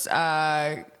sports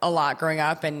a lot growing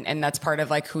up and that's part of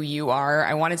like who you are.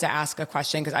 I wanted to ask a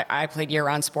question because I played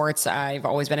year-round sports. I've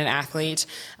always been an athlete.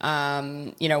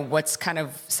 What's kind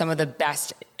of some of the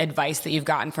best advice that you've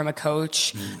gotten from a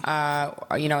coach,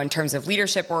 in terms of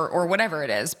leadership or whatever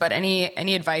it is, but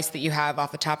any advice that you have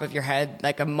off the top of your head,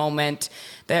 like a moment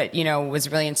that, was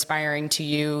really inspiring to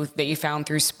you that you found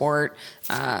through sport.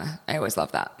 I always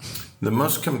love that. The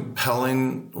most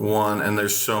compelling one, and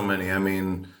there's so many, I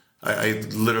mean, I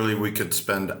literally, we could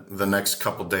spend the next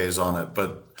couple days on it,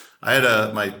 but I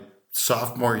had my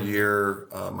sophomore year,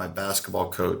 my basketball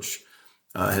coach,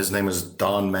 his name is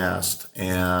Don Mast,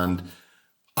 and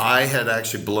I had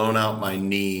actually blown out my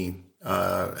knee,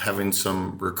 having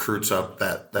some recruits up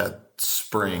that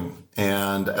spring.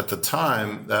 And at the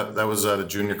time that was at a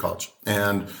junior college.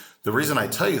 And the reason I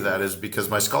tell you that is because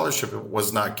my scholarship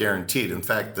was not guaranteed. In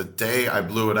fact, the day I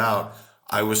blew it out,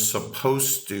 I was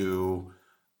supposed to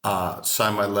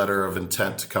sign my letter of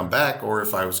intent to come back or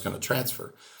if I was going to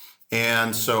transfer.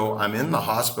 And so I'm in the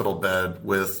hospital bed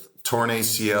with torn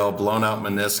ACL, blown out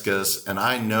meniscus, and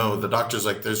I know the doctor's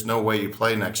like, there's no way you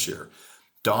play next year.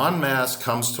 Don Mass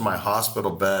comes to my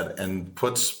hospital bed and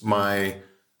puts my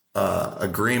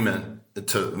agreement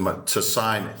to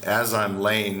sign as I'm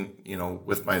laying,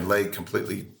 with my leg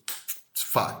completely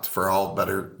fucked for all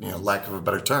better, lack of a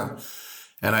better term.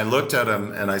 And I looked at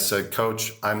him and I said,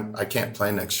 Coach, I can't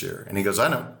play next year. And he goes, I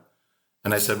know.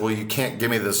 And I said, well, you can't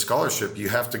give me this scholarship. You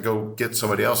have to go get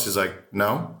somebody else. He's like,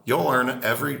 no, you'll earn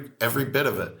every bit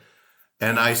of it.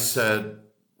 And I said,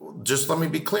 just let me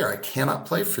be clear. I cannot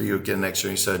play for you again next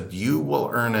year. He said, you will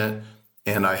earn it.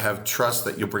 And I have trust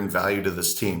that you'll bring value to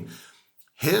this team.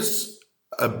 His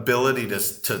ability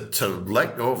to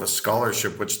let go of a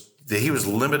scholarship, which he was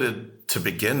limited to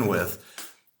begin with,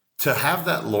 to have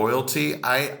that loyalty,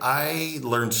 I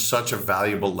learned such a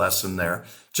valuable lesson there.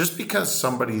 Just because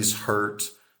somebody's hurt,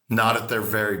 not at their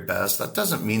very best, that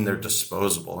doesn't mean they're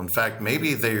disposable. In fact,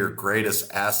 maybe they're your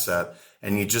greatest asset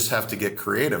and you just have to get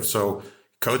creative. So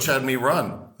coach had me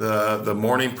run the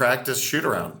morning practice shoot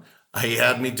around. He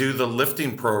had me do the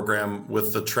lifting program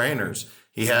with the trainers.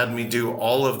 He had me do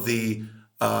all of the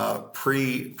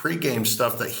pre-game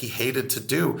stuff that he hated to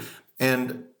do.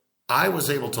 And I was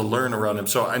able to learn around him.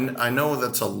 So I know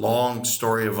that's a long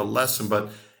story of a lesson, but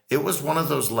it was one of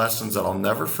those lessons that I'll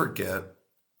never forget.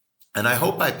 And I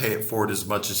hope I pay it forward as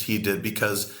much as he did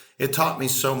because it taught me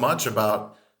so much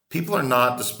about people are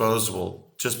not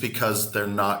disposable just because they're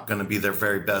not going to be their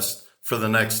very best for the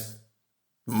next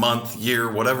month, year,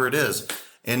 whatever it is.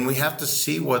 And we have to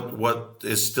see what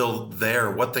is still there,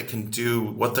 what they can do,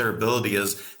 what their ability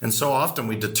is. And so often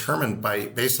we determine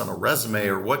based on a resume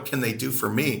or what can they do for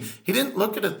me. He didn't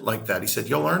look at it like that. He said,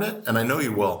 you'll earn it, and I know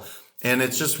you will. And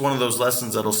it's just one of those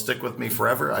lessons that'll stick with me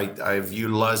forever. I've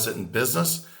utilized it in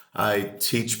business. I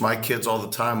teach my kids all the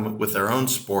time with their own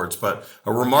sports, but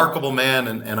a remarkable man.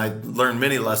 And I learned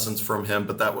many lessons from him,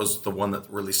 but that was the one that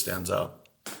really stands out.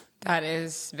 That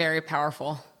is very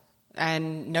powerful.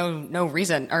 And no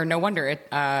reason or no wonder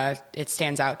it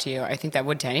stands out to you. I think that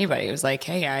would to anybody. It was like,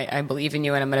 hey, I believe in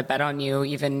you and I'm going to bet on you.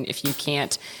 Even if you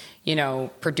can't,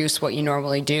 produce what you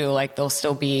normally do, like there'll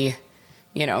still be,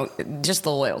 just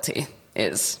the loyalty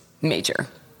is major.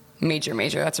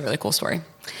 That's a really cool story.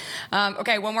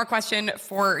 Okay. One more question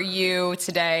for you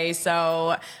today.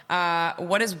 So,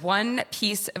 what is one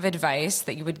piece of advice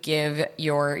that you would give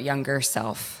your younger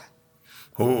self?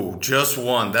 Oh, just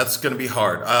one. That's going to be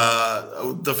hard.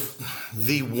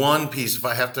 The one piece, if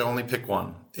I have to only pick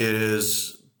one,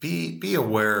 is be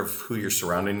aware of who you're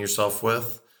surrounding yourself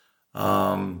with.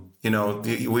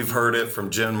 We've heard it from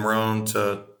Jim Rohn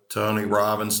to Tony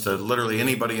Robbins to literally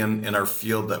anybody in our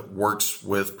field that works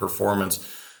with performance.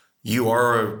 You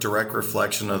are a direct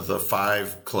reflection of the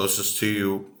 5 closest to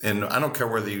you. And I don't care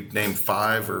whether you name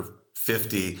 5 or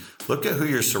 50, look at who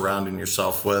you're surrounding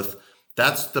yourself with.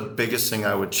 That's the biggest thing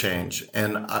I would change.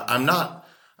 And I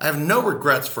have no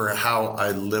regrets for how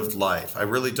I lived life. I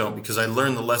really don't, because I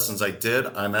learned the lessons I did.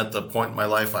 I'm at the point in my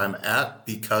life I'm at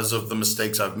because of the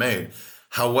mistakes I've made.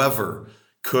 However,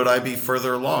 could I be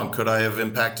further along? Could I have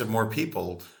impacted more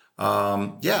people?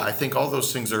 I think all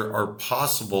those things are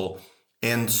possible.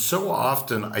 And so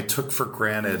often I took for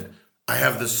granted, I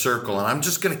have this circle and I'm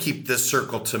just going to keep this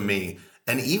circle to me.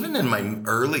 And even in my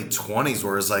early 20s,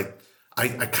 where it's like, I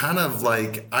kind of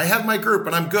like, I have my group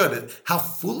and I'm good. How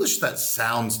foolish that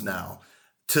sounds now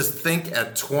to think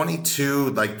at 22,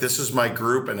 like this is my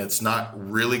group and it's not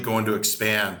really going to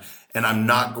expand and I'm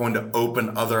not going to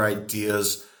open other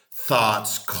ideas,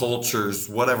 thoughts, cultures,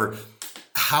 whatever.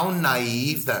 How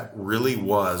naive that really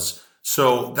was.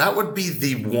 So that would be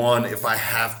the one if I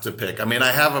have to pick. I mean,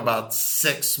 I have about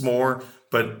 6 more,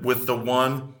 but with the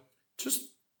one,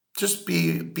 just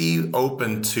be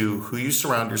open to who you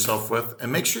surround yourself with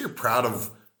and make sure you're proud of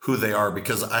who they are.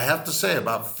 Because I have to say,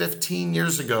 about 15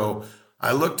 years ago,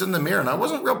 I looked in the mirror and I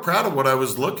wasn't real proud of what I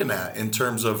was looking at in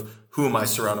terms of who am I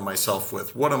surrounding myself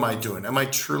with? What am I doing? Am I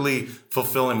truly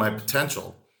fulfilling my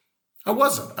potential? I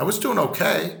wasn't. I was doing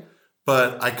okay,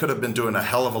 but I could have been doing a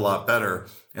hell of a lot better.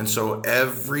 And so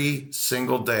every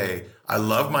single day, I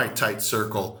love my tight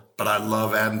circle, but I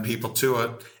love adding people to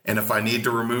it. And if I need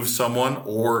to remove someone,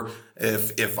 or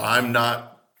if I'm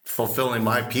not fulfilling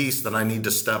my piece, then I need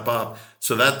to step up.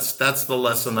 So that's the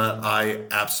lesson that I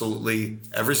absolutely,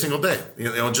 every single day,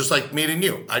 just like meeting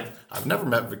you. I've never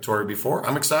met Victoria before.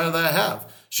 I'm excited that I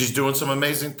have. She's doing some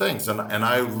amazing things, and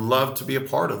I love to be a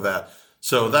part of that.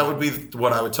 So that would be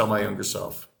what I would tell my younger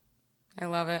self. I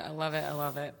love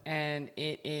it. And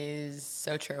it is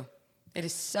so true. It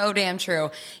is so damn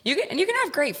true. You can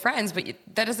have great friends, but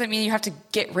that doesn't mean you have to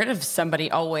get rid of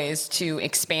somebody always to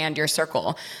expand your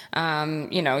circle.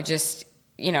 Just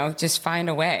find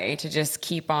a way to just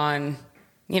keep on,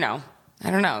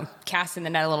 casting the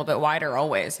net a little bit wider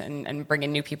always and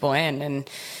bringing new people in. And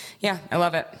yeah, I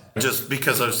love it. Just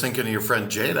because I was thinking of your friend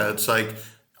Jada, it's like,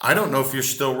 I don't know if you're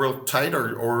still real tight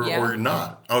or you're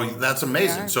not. Oh, that's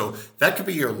amazing. So that could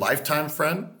be your lifetime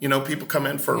friend. People come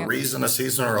in for a reason, a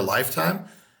season, or a lifetime.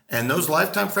 And those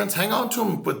lifetime friends, hang on to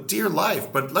them with dear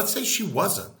life. But let's say she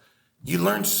wasn't. You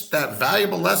learned that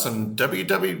valuable lesson,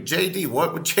 WWJD,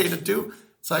 what would Jada do?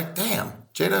 It's like, damn,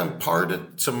 Jada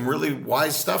imparted some really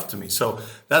wise stuff to me. So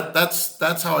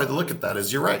that's how I look at that,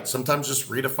 is you're right. Sometimes just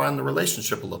redefine the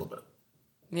relationship a little bit.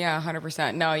 Yeah,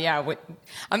 100%. No, yeah.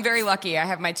 I'm very lucky. I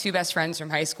have my 2 best friends from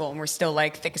high school, and we're still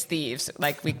like thick as thieves,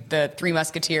 like the 3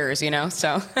 Musketeers,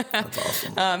 so. That's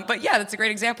awesome. But yeah, that's a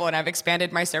great example. And I've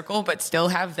expanded my circle, but still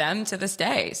have them to this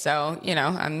day. So,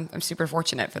 I'm super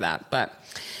fortunate for that. But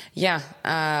yeah,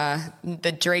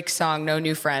 the Drake song, No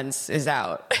New Friends, is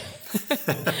out.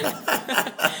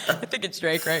 I think it's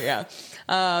Drake, right? Yeah.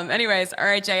 Anyways, all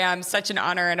right, JM, such an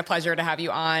honor and a pleasure to have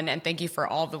you on, and thank you for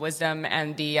all the wisdom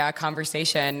and the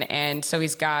conversation. And so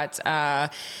he's got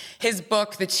his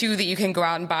book, the 2 that you can go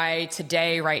out and buy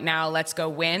today, right now, Let's Go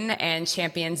Win, and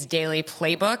Champions Daily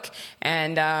Playbook.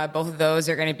 And both of those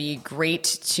are going to be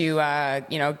great to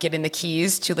get in the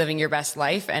keys to living your best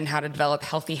life and how to develop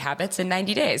healthy habits in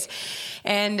 90 days.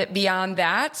 And beyond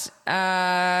that,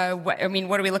 what are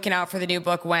we looking out for the new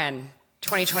book when?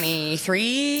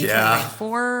 2023? Yeah.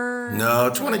 2024? No,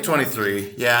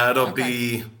 2023. Yeah, it'll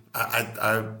be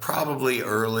I probably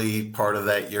early part of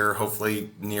that year,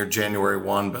 hopefully near January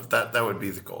 1, but that would be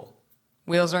the goal.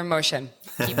 Wheels are in motion.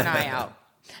 Keep an eye out.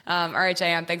 All right,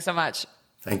 JM, thanks so much.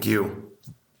 Thank you.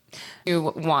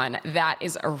 2-1. That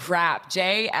is a wrap.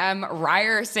 JM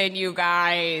Ryerson, you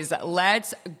guys.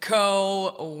 Let's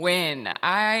go win.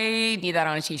 I need that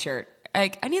on a t-shirt. I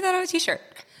need that on a t-shirt.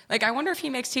 I wonder if he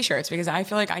makes t-shirts, because I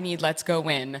feel like I need "Let's Go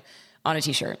Win" on a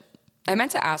t-shirt. I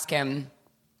meant to ask him,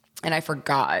 and I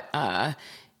forgot.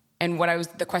 And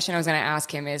the question I was going to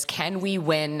ask him is, can we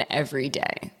win every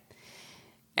day?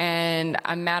 And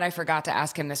I'm mad I forgot to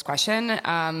ask him this question.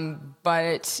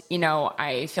 But,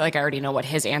 I feel like I already know what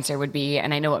his answer would be.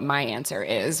 And I know what my answer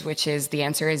is, which is the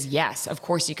answer is yes. Of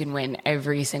course you can win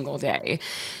every single day.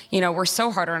 We're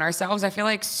so hard on ourselves, I feel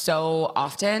like, so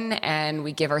often. And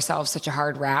we give ourselves such a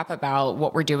hard rap about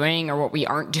what we're doing or what we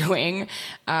aren't doing,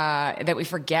 that we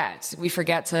forget. We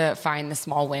forget to find the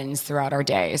small wins throughout our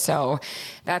day. So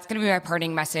that's going to be my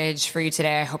parting message for you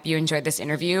today. I hope you enjoyed this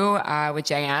interview with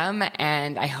JM.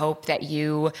 And I hope that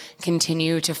you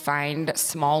continue to find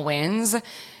small wins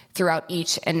throughout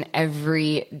each and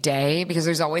every day, because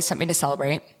there's always something to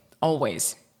celebrate.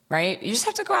 Always, right? You just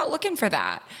have to go out looking for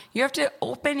that. You have to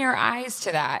open your eyes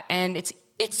to that. And it's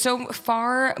so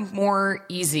far more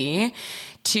easy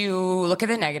to look at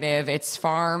the negative. It's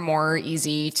far more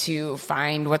easy to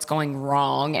find what's going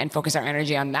wrong and focus our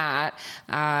energy on that.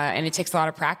 And it takes a lot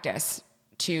of practice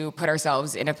to put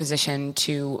ourselves in a position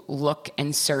to look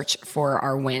and search for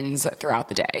our wins throughout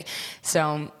the day.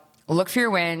 So look for your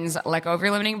wins, let go of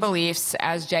your limiting beliefs.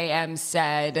 As JM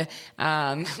said,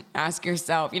 ask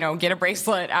yourself, get a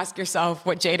bracelet, ask yourself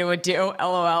what Jada would do,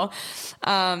 LOL,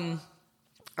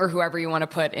 or whoever you want to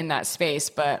put in that space.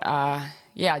 But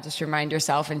just remind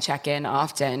yourself and check in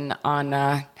often on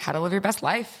how to live your best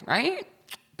life, right?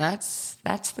 That's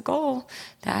the goal.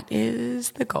 That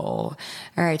is the goal.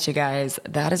 All right, you guys,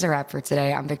 that is a wrap for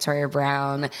today. I'm Victoria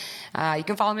Brown. You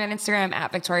can follow me on Instagram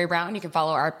at Victoria Brown. You can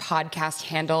follow our podcast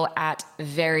handle at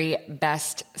Very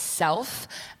Best Self.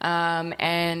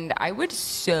 And I would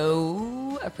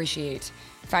so appreciate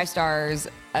 5 stars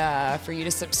for you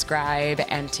to subscribe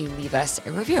and to leave us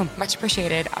a review. Much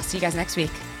appreciated. I'll see you guys next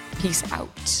week. Peace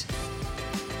out.